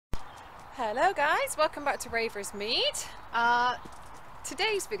Hello guys, welcome back to Ravers Mead.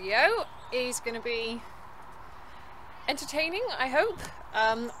 Today's video is going to be entertaining, I hope.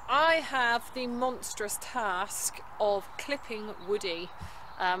 I have the monstrous task of clipping Woody.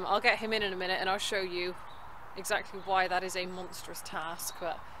 I'll get him in a minute and I'll show you exactly why that is a monstrous task,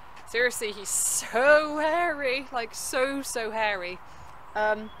 but seriously, he's so hairy, like so hairy.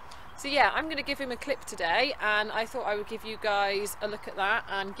 So yeah, I'm going to give him a clip today, and I thought I would give you guys a look at that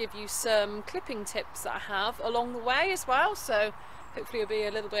and give you some clipping tips that I have along the way as well, so hopefully it'll be a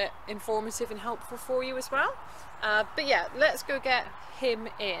little bit informative and helpful for you as well. But yeah, let's go get him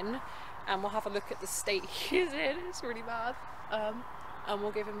in and we'll have a look at the state he's in. It's really bad. And we'll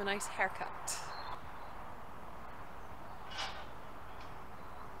give him a nice haircut.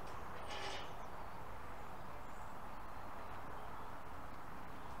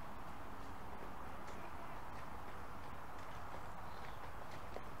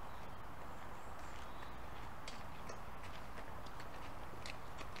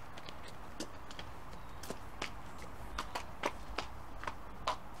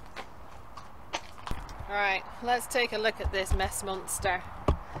 Alright, let's take a look at this mess monster.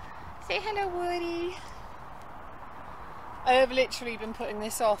 Say hello, Woody. I have literally been putting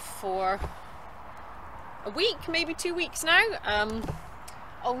this off for a week, maybe 2 weeks now.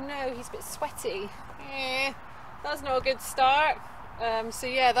 Oh no, he's a bit sweaty. That's not a good start. So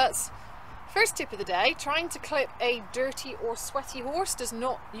yeah, that's first tip of the day. Trying to clip a dirty or sweaty horse does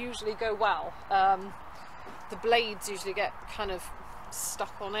not usually go well. The blades usually get kind of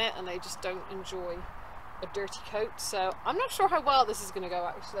stuck on it and they just don't enjoy a dirty coat, so I'm not sure how well this is going to go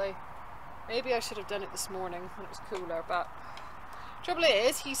actually. Maybe I should have done it this morning when it was cooler, but trouble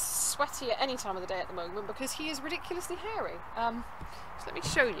is he's sweaty at any time of the day at the moment because he is ridiculously hairy. So let me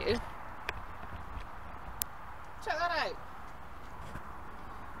show you. Check that out.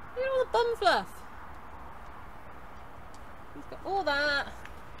 Look at all the bum fluff. He's got all that.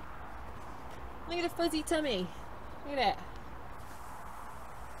 Look at the fuzzy tummy. Look at it.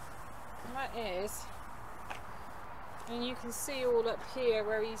 And that is. And you can see all up here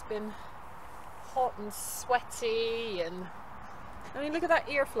where he's been hot and sweaty, and I mean, look at that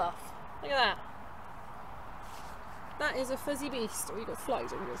ear fluff. Look at that. That is a fuzzy beast. Oh, you got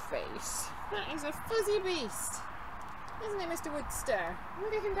flies on your face. That is a fuzzy beast, isn't it, Mr. Woodster?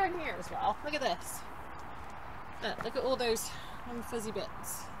 Look at him down here as well. Look at this. Look at all those fuzzy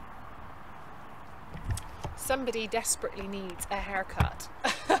bits. Somebody desperately needs a haircut.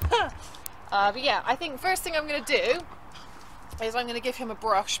 But yeah, I think first thing I'm going to do is I'm going to give him a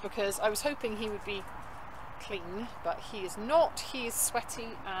brush because I was hoping he would be clean, but he is not. He is sweaty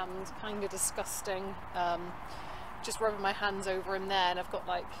and kind of disgusting. Just rubbing my hands over him there and I've got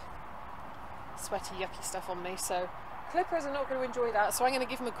like sweaty yucky stuff on me, so clippers are not going to enjoy that, so I'm going to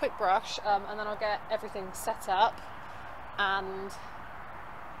give him a quick brush and then I'll get everything set up and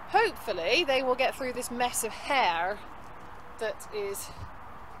hopefully they will get through this mess of hair that is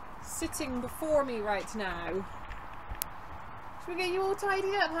sitting before me right now. Should we get you all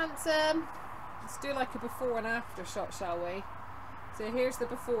tidied up, handsome? Let's do like a before and after shot, shall we? So here's the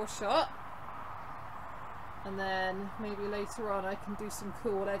before shot, and then maybe later on I can do some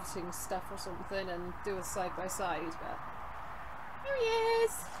cool editing stuff or something and do a side by side, but here he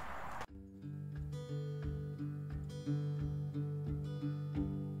is.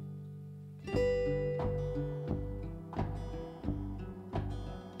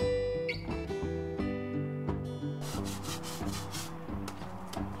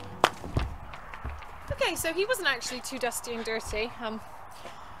 Okay, so he wasn't actually too dusty and dirty. I'm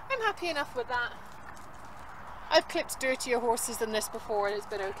happy enough with that. I've clipped dirtier horses than this before and it's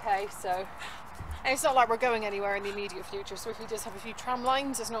been okay, so and it's not like we're going anywhere in the immediate future, so if he does have a few tram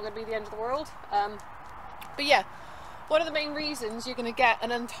lines, it's not going to be the end of the world. But yeah, one of the main reasons you're going to get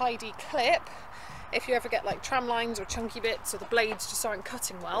an untidy clip, if you ever get like tram lines or chunky bits or the blades just aren't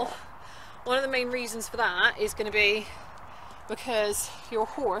cutting well, one of the main reasons for that is going to be because your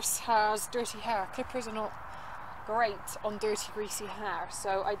horse has dirty hair. Clippers are not great on dirty, greasy hair,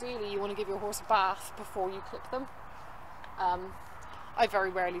 so ideally you want to give your horse a bath before you clip them. I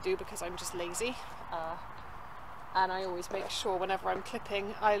very rarely do because I'm just lazy, and I always make sure whenever I'm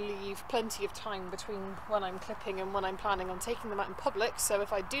clipping I leave plenty of time between when I'm clipping and when I'm planning on taking them out in public, so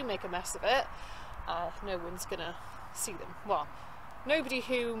if I do make a mess of it, no one's gonna see them. Well, nobody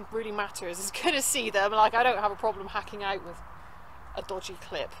who really matters is gonna see them. Like, I don't have a problem hacking out with a dodgy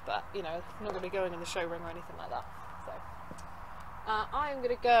clip, but you know, I'm not going to be going in the show ring or anything like that. So I'm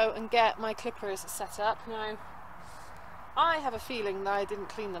going to go and get my clippers set up. Now, I have a feeling that I didn't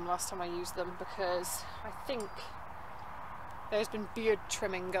clean them last time I used them because I think there's been beard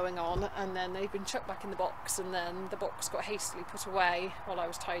trimming going on, and then they've been chucked back in the box, and then the box got hastily put away while I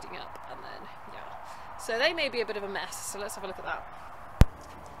was tidying up, and then yeah, so they may be a bit of a mess. So let's have a look at that.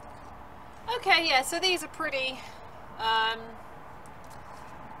 Okay, yeah, so these are pretty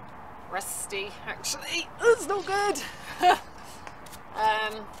rusty, actually. That's not good.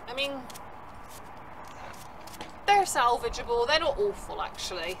 I mean, they're salvageable. They're not awful,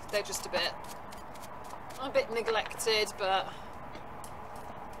 actually. They're just a bit neglected, but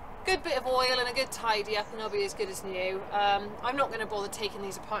good bit of oil and a good tidy up and they'll be as good as new. I'm not going to bother taking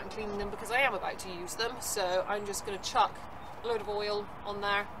these apart and cleaning them because I am about to use them, so I'm just going to chuck a load of oil on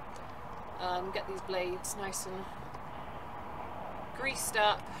there, get these blades nice and greased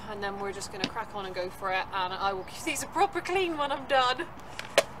up, and then we're just going to crack on and go for it, and I will give these a proper clean when I'm done.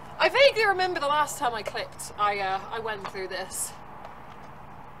 I vaguely remember the last time I clipped, I went through this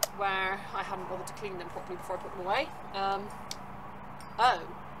where I hadn't bothered to clean them properly before I put them away. Oh.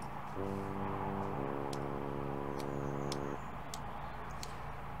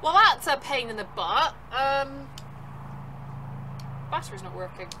 Well, that's a pain in the butt. Battery's not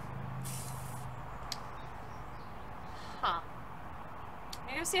working. Huh. I'm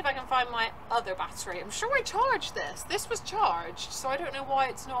going to see if I can find my other battery. I'm sure I charged this. This was charged, so I don't know why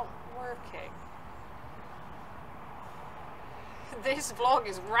it's not working. This vlog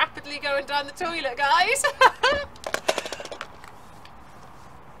is rapidly going down the toilet, guys.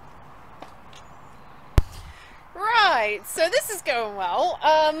 Right, so this is going well.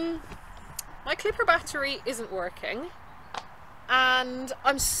 My clipper battery isn't working, and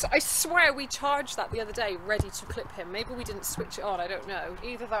I swear we charged that the other day ready to clip him. Maybe we didn't switch it on, I don't know.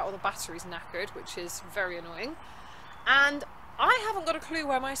 Either that or the battery's knackered, which is very annoying. And I haven't got a clue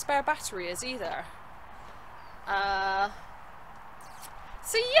where my spare battery is either.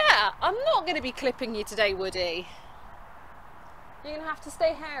 So yeah, I'm not going to be clipping you today, Woody. You're going to have to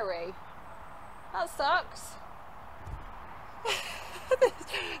stay hairy. That sucks.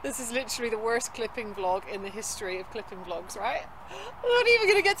 This is literally the worst clipping vlog in the history of clipping vlogs, right? I'm not even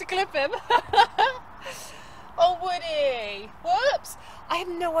going to get to clip him. Oh, Woody. Whoops. I have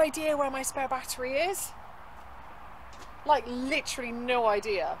no idea where my spare battery is. Like, literally no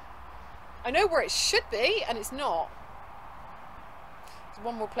idea. I know where it should be, and it's not. There's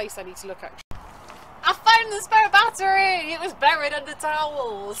one more place I need to look at. I found the spare battery! It was buried under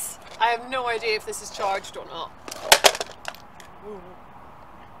towels. I have no idea if this is charged or not. Ooh.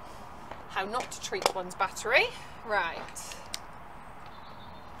 How not to treat one's battery. Right.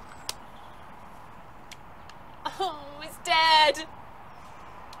 Oh, it's dead!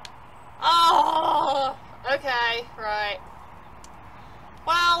 Oh, okay, right.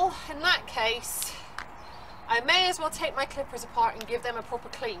 Well, in that case, I may as well take my clippers apart and give them a proper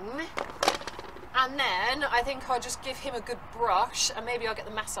clean. And then I think I'll just give him a good brush, and maybe I'll get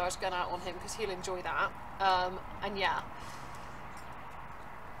the massage gun out on him because he'll enjoy that. And yeah.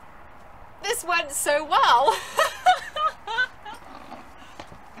 This went so well!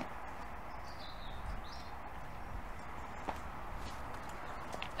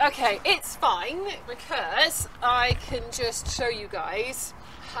 Okay, it's fine because I can just show you guys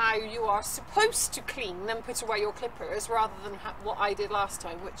how you are supposed to clean and put away your clippers rather than what I did last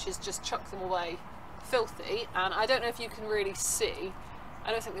time, which is just chuck them away filthy. And I don't know if you can really see,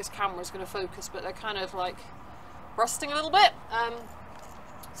 I don't think this camera's going to focus, but they're kind of like rusting a little bit.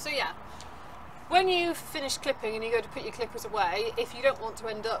 So yeah, when you finish clipping and you go to put your clippers away, if you don't want to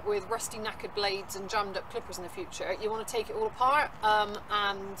end up with rusty knackered blades and jammed up clippers in the future, you want to take it all apart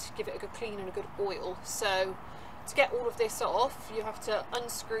and give it a good clean and a good oil. So to get all of this off, you have to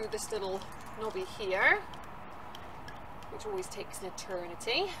unscrew this little knobby here, which always takes an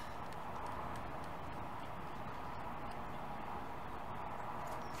eternity.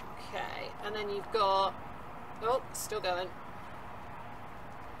 Okay, and then you've got, oh, still going.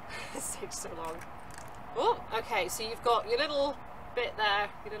 This takes so long. Oh, okay, so you've got your little bit there,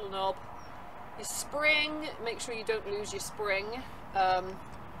 your little knob. Your spring, make sure you don't lose your spring.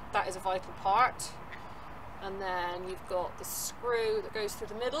 That is a vital part. And then you've got the screw that goes through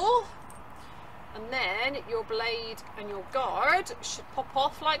the middle. And then your blade and your guard should pop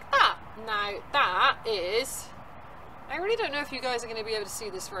off like that. Now that is, I really don't know if you guys are going to be able to see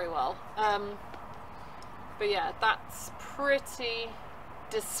this very well. But yeah, that's pretty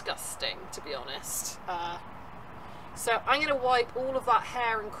disgusting, to be honest. So I'm going to wipe all of that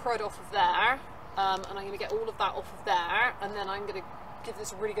hair and crud off of there, and I'm going to get all of that off of there, and then I'm going to give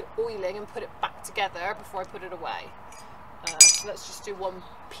this a really good oiling and put it back together before I put it away. So let's just do one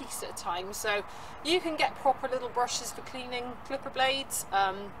piece at a time. So you can get proper little brushes for cleaning clipper blades.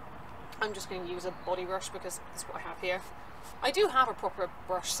 I'm just going to use a body brush because that's what I have here. I do have a proper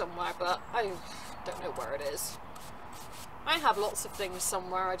brush somewhere, but I don't know where it is. I have lots of things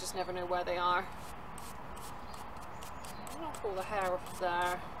somewhere, I just never know where they are. I'll pull the hair off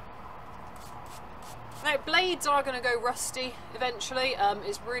there. Now, blades are going to go rusty eventually.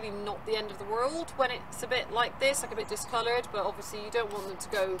 It's really not the end of the world when it's a bit like this, like a bit discoloured, but obviously you don't want them to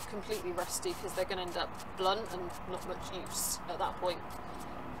go completely rusty because they're going to end up blunt and not much use at that point.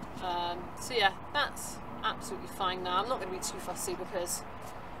 So yeah, that's absolutely fine now. I'm not going to be too fussy because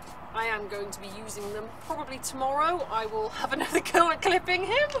I am going to be using them probably tomorrow. I will have another go at clipping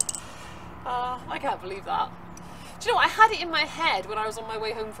him. I can't believe that. Do you know what? I had it in my head when I was on my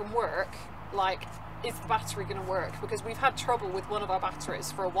way home from work, like, is the battery going to work? Because we've had trouble with one of our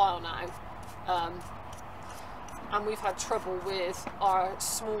batteries for a while now. And we've had trouble with our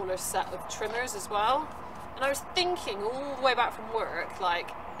smaller set of trimmers as well. And I was thinking all the way back from work,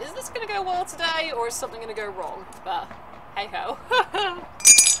 like, is this going to go well today or is something going to go wrong? But hey ho.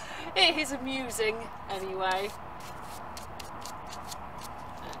 It is amusing anyway.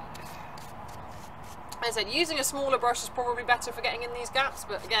 As I said, using a smaller brush is probably better for getting in these gaps,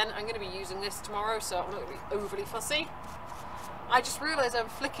 but again, I'm going to be using this tomorrow, so I'm not going to be overly fussy. I just realised I'm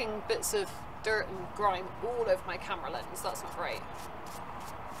flicking bits of dirt and grime all over my camera lens. That's not great.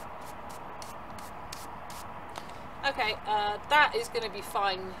 Okay, that is going to be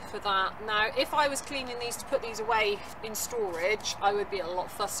fine for that. Now, if I was cleaning these to put these away in storage, I would be a lot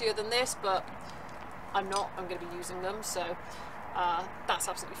fussier than this, but I'm not. I'm going to be using them, so that's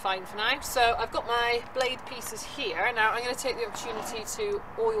absolutely fine for now. So I've got my blade pieces here. Now I'm going to take the opportunity to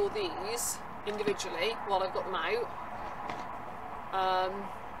oil these individually while I've got them out,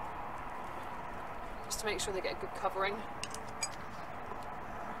 just to make sure they get a good covering.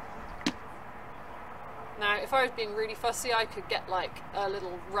 Now if I was being really fussy, I could get like a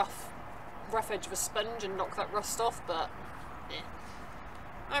little rough edge of a sponge and knock that rust off, but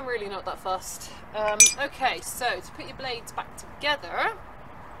I'm really not that fussed. Okay, so to put your blades back together,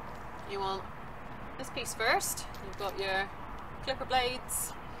 you want this piece first. You've got your clipper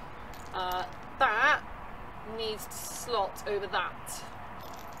blades. That needs to slot over that.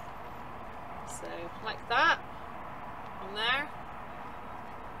 So, like that, on there.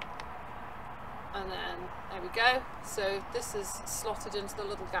 And then, there we go. So this is slotted into the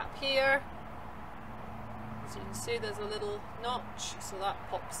little gap here. So you can see there's a little notch, so that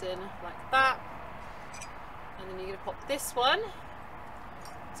pops in like that. And then you're going to pop this one.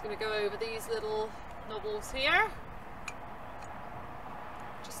 It's going to go over these little knobbles here.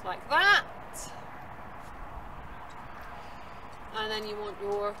 Just like that. And then you want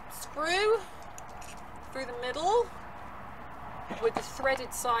your screw through the middle, with the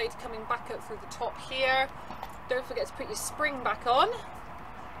threaded side coming back up through the top here. Don't forget to put your spring back on.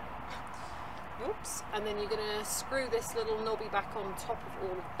 Oops. And then you're going to screw this little knobby back on top of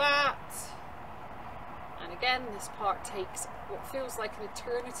all of that. And again, this part takes what feels like an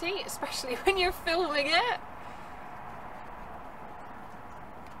eternity, especially when you're filming it.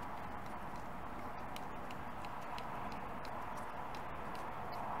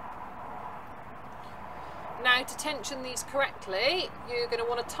 Now, to tension these correctly, you're going to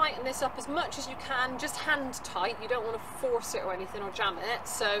want to tighten this up as much as you can, just hand tight. You don't want to force it or anything or jam it.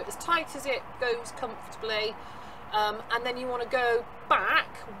 So as tight as it goes comfortably, and then you want to go back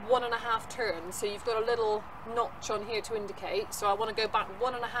 1.5 turns. So you've got a little notch on here to indicate. So I want to go back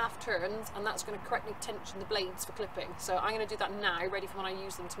 1.5 turns, and that's going to correctly tension the blades for clipping. So I'm going to do that now, ready for when I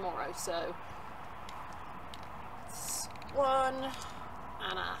use them tomorrow. So it's 1.5.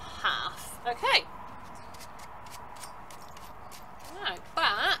 Okay. Now,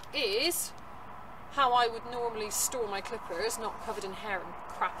 that is how I would normally store my clippers, not covered in hair and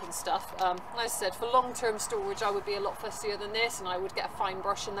crap and stuff. Like I said, for long-term storage I would be a lot fussier than this, and I would get a fine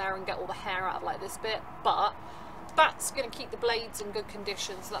brush in there and get all the hair out like this bit, but that's going to keep the blades in good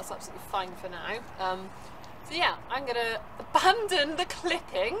condition, so that's absolutely fine for now. So yeah, I'm going to abandon the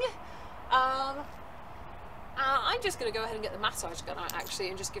clipping. I'm just going to go ahead and get the massage gun out actually,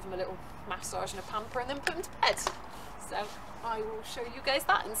 and just give them a little massage and a pamper and then put them to bed. So I will show you guys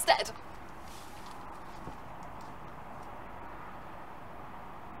that instead.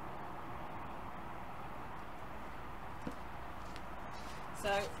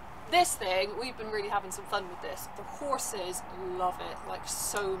 So this thing, we've been really having some fun with this. The horses love it, like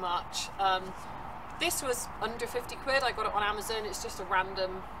so much. This was under 50 quid. I got it on Amazon. It's just a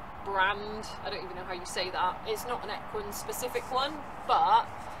random brand. I don't even know how you say that. It's not an Equine specific one, but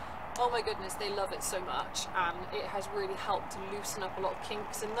oh my goodness, they love it so much, and it has really helped to loosen up a lot of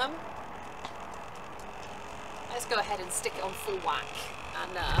kinks in them. Let's go ahead and stick it on full whack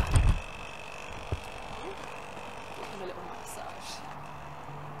and give them a little massage.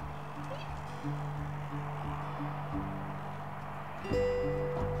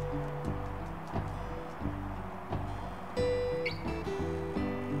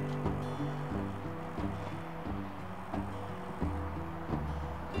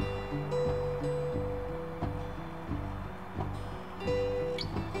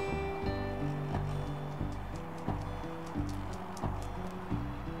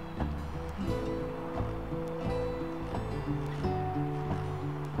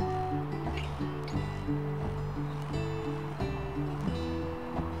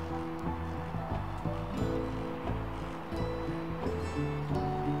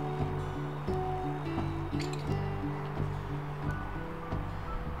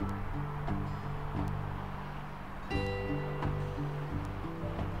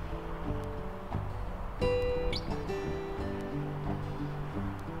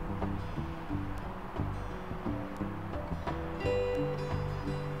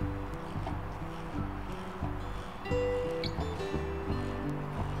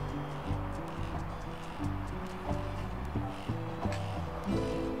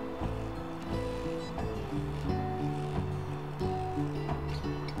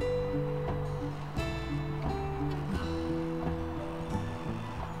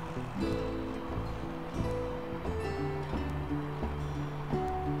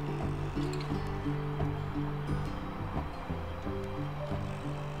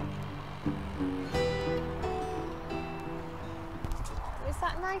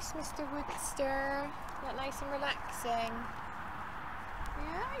 Nice, Mr. Woodster. That nice and relaxing.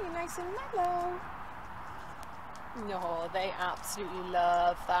 Yeah, you're nice and mellow. No, they absolutely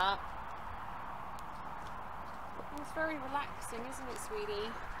love that. It's very relaxing, isn't it,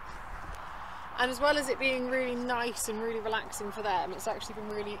 sweetie? And as well as it being really nice and really relaxing for them, it's actually been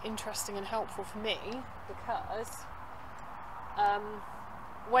really interesting and helpful for me, because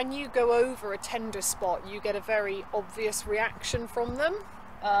when you go over a tender spot, you get a very obvious reaction from them.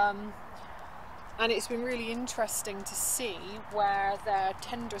 And it's been really interesting to see where their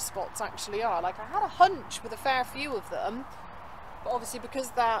tender spots actually are. Like, I had a hunch with a fair few of them, but obviously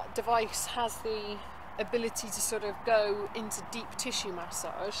because that device has the ability to sort of go into deep tissue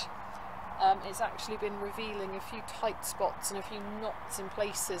massage, it's actually been revealing a few tight spots and a few knots in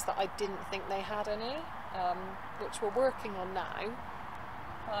places that I didn't think they had any, which we're working on now.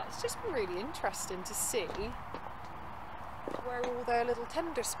 It's just been really interesting to see where all their little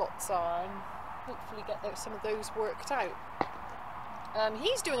tender spots are and hopefully get some of those worked out.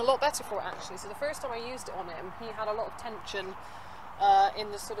 He's doing a lot better for it, actually. So the first time I used it on him, he had a lot of tension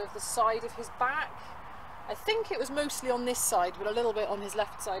in the sort of the side of his back. I think it was mostly on this side, but a little bit on his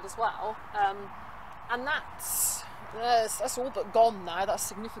left side as well. And that's all but gone now. That's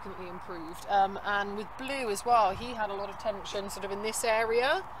significantly improved. And with Blue as well, he had a lot of tension sort of in this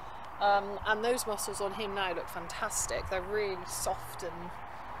area. And those muscles on him now look fantastic. They're really soft and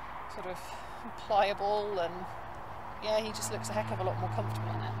sort of pliable, and yeah, he just looks a heck of a lot more comfortable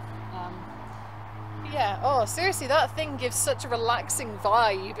in it. Yeah, oh seriously, that thing gives such a relaxing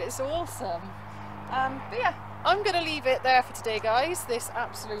vibe. It's awesome. But yeah, I'm gonna leave it there for today, guys. This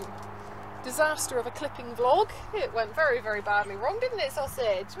absolute disaster of a clipping vlog. It went very, very badly wrong, didn't it,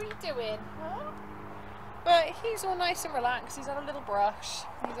 Sausage? What are you doing? Huh? But he's all nice and relaxed. He's had a little brush,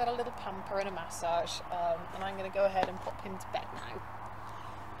 he's had a little pamper and a massage, and I'm going to go ahead and pop him to bed now.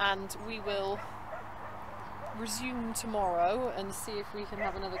 And we will resume tomorrow and see if we can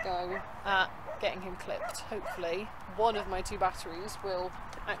have another go at getting him clipped. Hopefully one of my 2 batteries will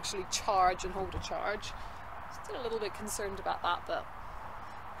actually charge and hold a charge. Still a little bit concerned about that, but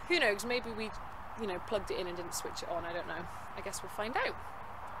who knows, maybe we, you know, plugged it in and didn't switch it on. I don't know. I guess we'll find out.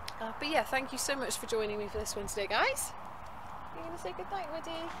 But yeah, thank you so much for joining me for this one today, guys. You're going to say goodnight,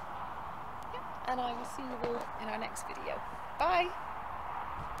 Woody? Yeah. And I will see you all in our next video. Bye!